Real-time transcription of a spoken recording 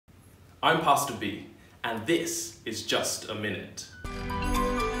I'm Pastor B, and this is Just a Minute.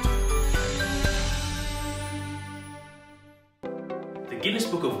 The Guinness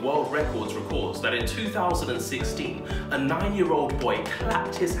Book of World Records records that in 2016, a 9-year-old boy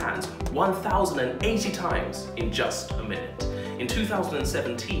clapped his hands 1,080 times in just a minute. In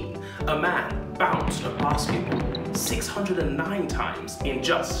 2017, a man bounced a basketball 609 times in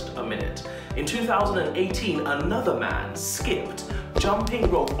just a minute. In 2018, another man skipped jumping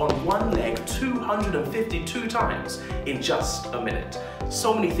rope on one leg 252 times in just a minute.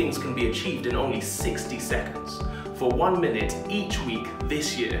 So many things can be achieved in only 60 seconds. For 1 minute each week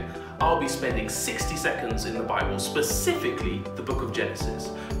this year, I'll be spending 60 seconds in the Bible, specifically the book of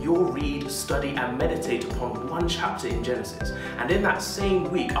Genesis. You'll read, study, and meditate upon one chapter in Genesis. And in that same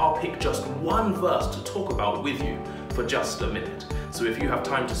week, I'll pick just one verse to talk about with you for just a minute. So if you have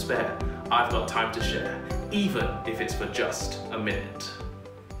time to spare, I've got time to share, even if it's for just a minute.